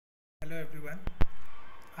Hello everyone.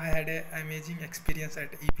 I had an amazing experience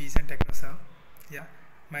at Evision Technoserve. Yeah,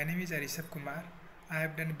 my name is Rishabh Kumar. I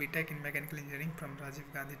have done BTech in Mechanical Engineering from Rajiv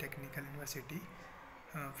Gandhi Technical University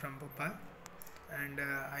from Bhopal, and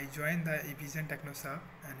I joined the Evision Technoserve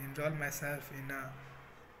and enrolled myself in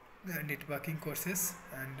networking courses.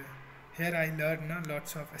 And here I learned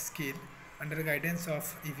lots of skill under guidance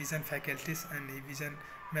of Evision faculties and Evision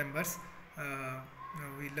members.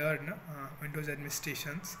 We learn Windows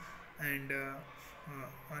administrations and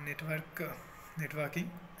networking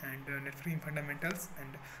and networking fundamentals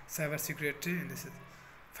and cyber security. And this is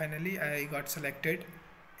finally I got selected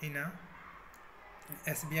in a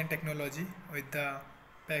SVN technology with the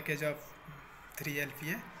package of 3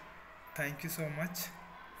 LPA. Thank you so much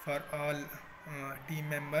for all team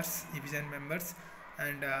members, Evision members,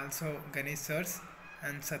 and also Ganesh sirs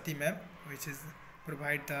and Sati ma'am, which is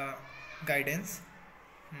provide the guidance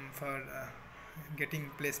for getting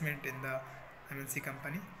placement in the MNC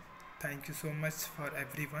company. Thank you so much for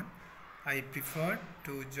everyone. I prefer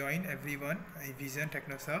to join everyone Evision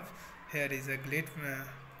Technoserve. Here is a great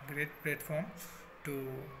platform to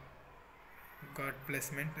got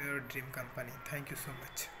placement or dream company. Thank you so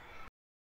much.